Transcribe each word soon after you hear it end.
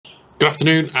Good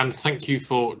afternoon, and thank you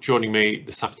for joining me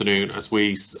this afternoon as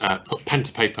we put pen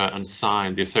to paper and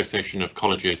sign the Association of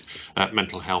Colleges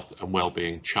Mental Health and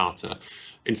Wellbeing Charter.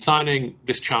 In signing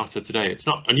this charter today, it's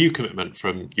not a new commitment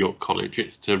from York College,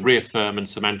 it's to reaffirm and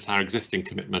cement our existing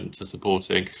commitment to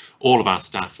supporting all of our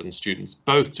staff and students,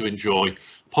 both to enjoy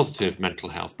positive mental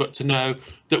health, but to know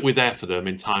that we're there for them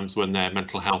in times when their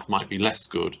mental health might be less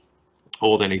good,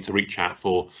 or they need to reach out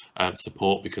for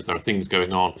support because there are things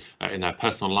going on in their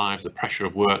personal lives, the pressure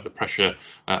of work, the pressure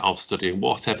of studying,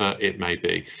 whatever it may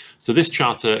be. So this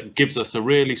charter gives us a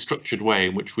really structured way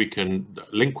in which we can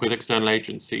link with external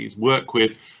agencies, work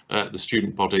with the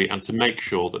student body, and to make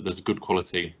sure that there's good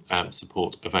quality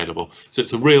support available. So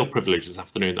it's a real privilege this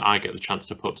afternoon that I get the chance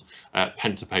to put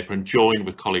pen to paper and join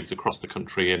with colleagues across the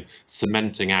country in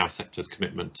cementing our sector's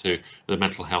commitment to the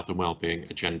mental health and wellbeing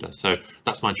agenda. So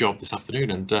that's my job this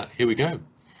afternoon, and here we go.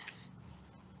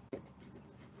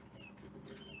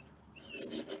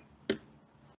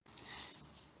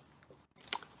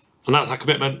 And that's our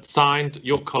commitment, signed,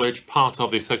 York College, part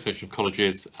of the Association of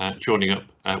Colleges, joining up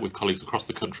with colleagues across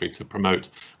the country to promote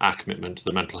our commitment to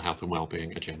the mental health and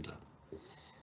wellbeing agenda.